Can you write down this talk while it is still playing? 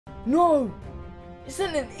No! It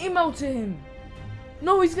sent an email to him.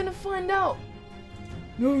 No, he's gonna find out.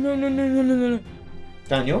 No.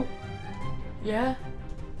 Daniel? Yeah?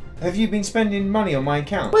 Have you been spending money on my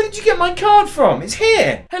account? Where did you get my card from? It's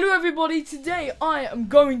here! Hello everybody, today I am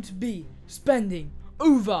going to be spending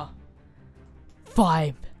over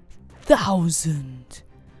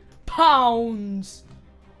 £5,000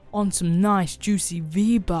 on some nice juicy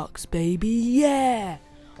V-Bucks, baby, yeah!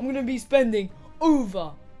 I'm gonna be spending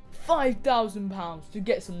over £5,000 to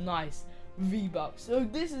get some nice V-Bucks. So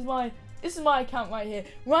this is my account right here.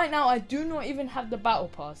 Right now I do not even have the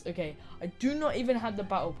battle pass, okay? I do not even have the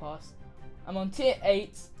battle pass. I'm on tier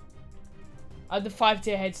 8. I have the 5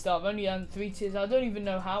 tier head start. I've only done 3 tiers. I don't even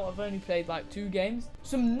know how. I've only played like 2 games.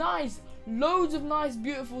 Some nice, loads of nice,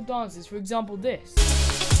 beautiful dances. For example, this.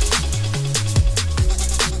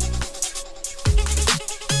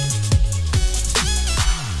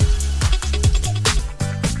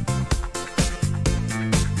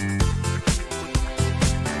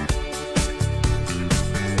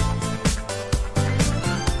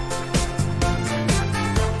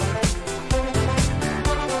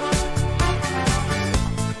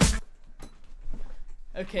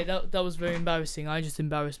 Okay, that was very embarrassing. I just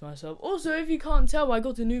embarrassed myself. Also, if you can't tell, I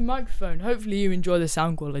got a new microphone. Hopefully you enjoy the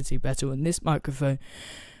sound quality better on this microphone.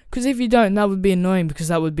 Because if you don't, that would be annoying, because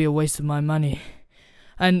that would be a waste of my money.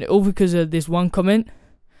 And all because of this one comment.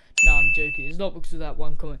 No, I'm joking. It's not because of that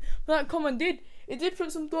one comment. But that comment did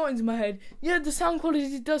put some thought into my head. Yeah, the sound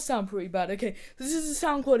quality does sound pretty bad. Okay, this is the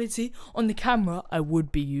sound quality on the camera I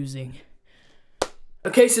would be using.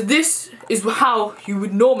 Okay, so this is how you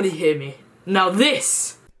would normally hear me. Now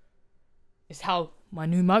this is how my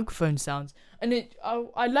new microphone sounds, and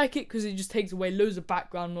I like it because it just takes away loads of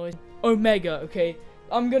background noise. Omega, okay,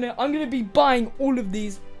 I'm gonna be buying all of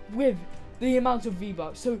these with the amount of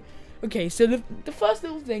V-Bucks. So, okay, so the first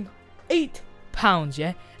little thing, £8,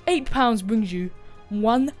 yeah, £8 brings you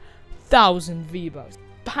 1,000 V-Bucks.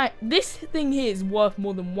 This thing here is worth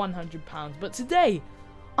more than £100, but today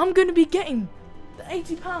I'm gonna be getting the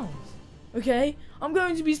 £80. Okay, I'm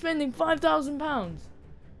going to be spending £5,000.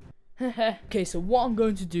 Okay, so what I'm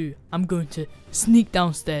going to do, I'm going to sneak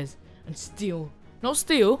downstairs and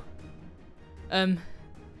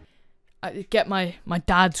get my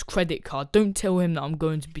dad's credit card. Don't tell him that I'm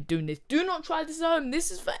going to be doing this. Do not try this at home. This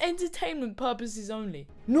is for entertainment purposes only.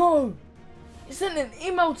 No, it sent an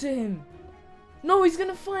email to him. No, he's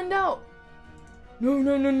gonna find out.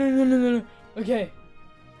 No. Okay.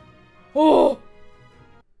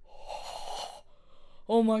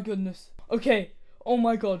 Oh my goodness. Okay. Oh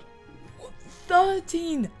my god.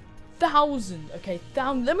 13,000. Okay,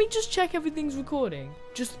 let me just check everything's recording.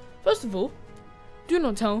 Just, first of all, do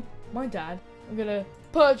not tell my dad. I'm gonna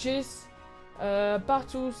purchase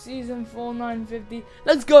Battle Season 4 950.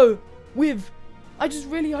 Let's go with, I just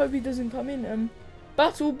really hope he doesn't come in.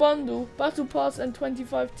 Battle Bundle, Battle Pass and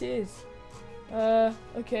 25 tiers.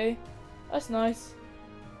 Okay. That's nice.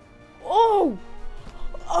 Oh!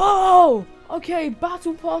 Okay,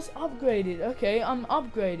 Battle Pass upgraded. Okay, I'm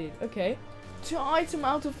upgraded. Okay. 2 item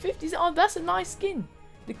out of 50. Oh, that's a nice skin.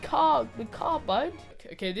 The car bud.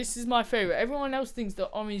 Okay, this is my favorite. Everyone else thinks that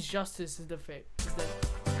Orange Justice is the favorite.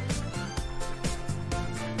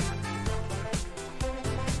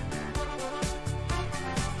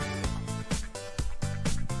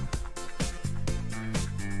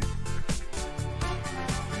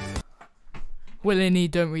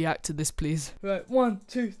 Willany, don't react to this, please. Right, 1,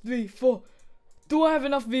 2, 3, 4. Do I have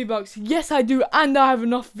enough V-Bucks? Yes, I do, and I have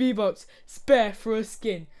enough V-Bucks spare for a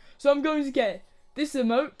skin. So I'm going to get this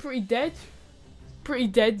emote, pretty dead,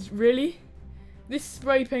 really. This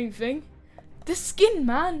spray paint thing, the skin,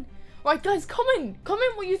 man. Right, guys, comment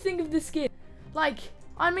what you think of the skin. Like,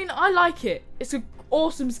 I mean, I like it. It's an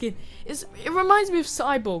awesome skin. It reminds me of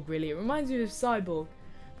Cyborg, really. It reminds me of Cyborg.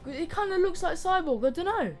 It kind of looks like Cyborg. I don't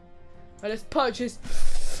know. Right, let's purchase.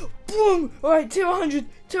 Boom! Alright, tier 100.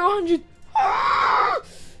 Tier 100.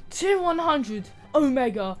 Tier 100.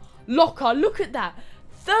 Omega. Locker. Look at that.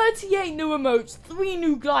 38 new emotes. 3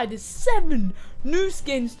 new gliders. 7 new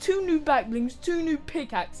skins. 2 new backlinks. 2 new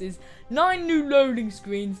pickaxes. 9 new loading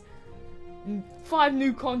screens. 5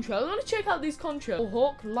 new contrails. I want to check out these contrails.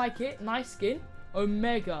 Hawk. Like it. Nice skin.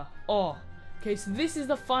 Omega. Oh. Okay, so this is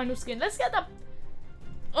the final skin. Let's get that.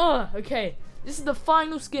 Okay. This is the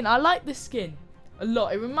final skin. I like this skin a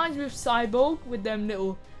lot. It reminds me of Cyborg with them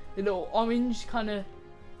little orange kind of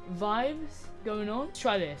vibes going on. Let's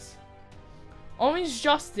try this. Orange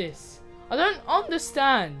Justice. I don't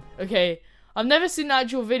understand. Okay, I've never seen an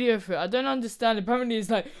actual video for it. I don't understand. Apparently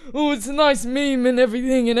it's like, oh, it's a nice meme and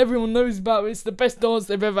everything and everyone knows about it. It's the best dance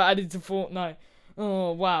they've ever added to Fortnite.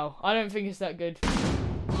 Oh, wow. I don't think it's that good.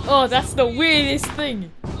 Oh, that's the weirdest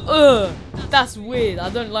thing. Ugh. That's weird. I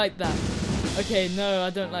don't like that. Okay, no, I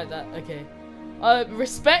don't like that. Okay.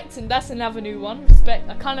 Respect, and that's another new one. Respect.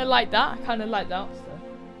 I kind of like that. So,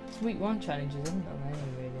 it's week 1 challenges, isn't it?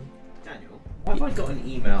 Really. Daniel, why have I got an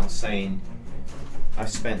email saying I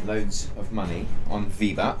spent loads of money on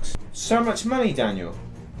V-Bucks? So much money, Daniel.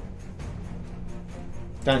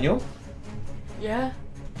 Daniel, Yeah?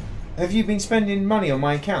 have you been spending money on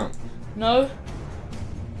my account? No?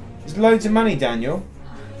 There's loads of money, Daniel.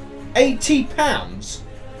 £80?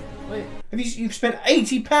 Wait. You've spent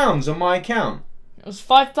 £80 on my account? It was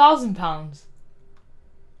 £5,000.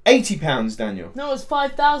 £80, Daniel. No, it was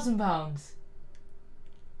 £5,000.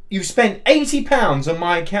 You've spent £80 on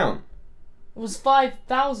my account. It was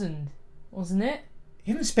 5,000, wasn't it?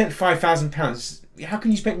 You haven't spent £5,000. How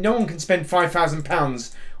can you spend? No one can spend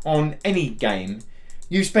 £5,000 on any game.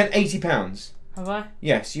 You spent £80. Have I?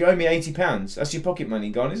 Yes, you owe me £80. That's your pocket money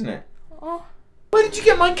gone, isn't it? Oh. Where did you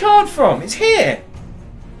get my card from? It's here.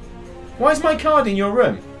 Why is my card in your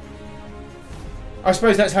room? I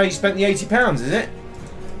suppose that's how you spent the £80, is it?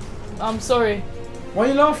 I'm sorry. Why are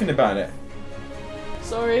you laughing about it?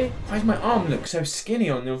 Sorry. Why does my arm look so skinny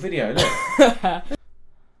on your video? Look.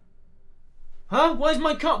 Huh? Why is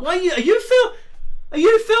my card? Why are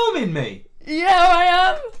you filming me? Yeah, I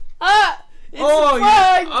am. Ah! It's a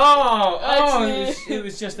prank! Actually, it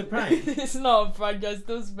was just a prank. It's not a prank. I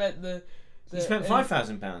still spent the You spent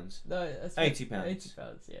 £5,000. No, I spent £80.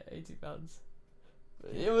 £80. Yeah, £80.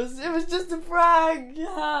 But it was just a prank.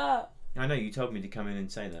 Yeah. I know you told me to come in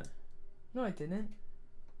and say that. No, I didn't.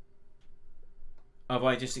 Have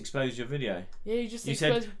I just exposed your video? Yeah, you just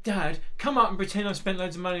said, Dad, come up and pretend I've spent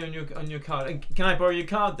loads of money on your card. And can I borrow your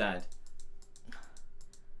card, Dad?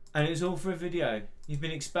 And it was all for a video. You've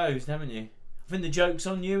been exposed, haven't you? I think the joke's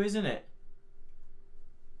on you, isn't it?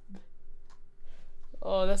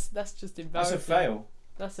 Oh, that's just embarrassing. That's a fail.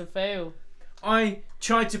 That's a fail. I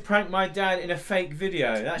tried to prank my dad in a fake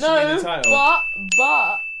video. That should be the title.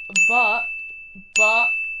 But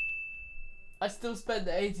I still spent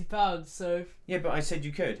the £80, so. Yeah, but I said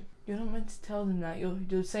you could. You're not meant to tell them that.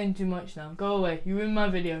 You're saying too much now. Go away. You ruined my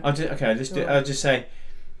video. I'll just say.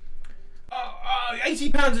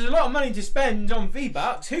 £80 is a lot of money to spend on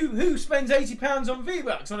V-Bucks. Who spends £80 on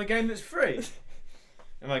V-Bucks on a game that's free?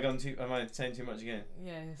 Am I saying too much again?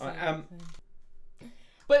 Yeah.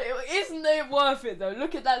 But isn't it worth it though?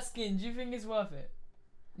 Look at that skin. Do you think it's worth it?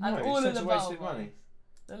 No, And all it's of such the a waste of money.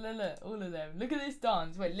 Look, all of them. Look at this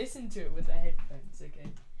dance. Wait, listen to it with the headphones, okay?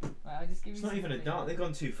 Right, I'll just give It's you not even a dance. They've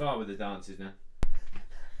gone too far with the dances now.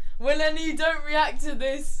 Well, then you don't react to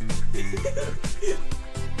this. Do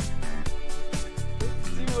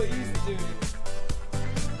what he's doing.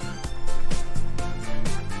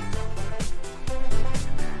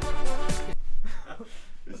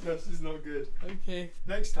 This is not good. Okay.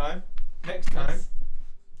 Next time,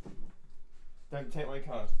 don't take my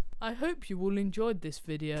card. I hope you all enjoyed this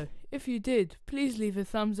video. If you did, please leave a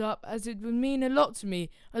thumbs up, as it would mean a lot to me,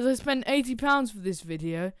 as I spent £80 for this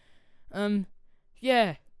video.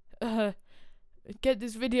 Yeah. Get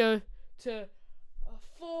this video to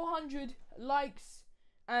 400 likes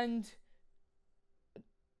and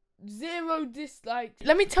 0 dislikes.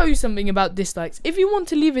 Let me tell you something about dislikes. If you want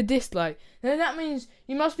to leave a dislike, then that means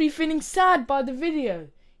you must be feeling sad by the video.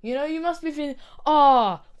 You know, you must be feeling,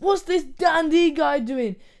 what's this dandy guy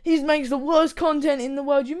doing? He makes the worst content in the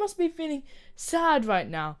world. You must be feeling sad right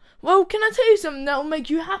now. Well, can I tell you something that will make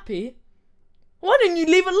you happy? Why don't you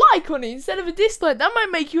leave a like on it instead of a dislike? That might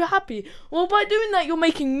make you happy. Well, by doing that, you're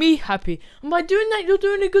making me happy. And by doing that, you're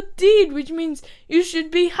doing a good deed, which means you should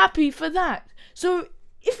be happy for that. So,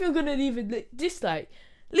 if you're going to leave a dislike,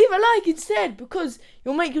 leave a like instead, because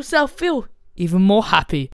you'll make yourself feel even more happy.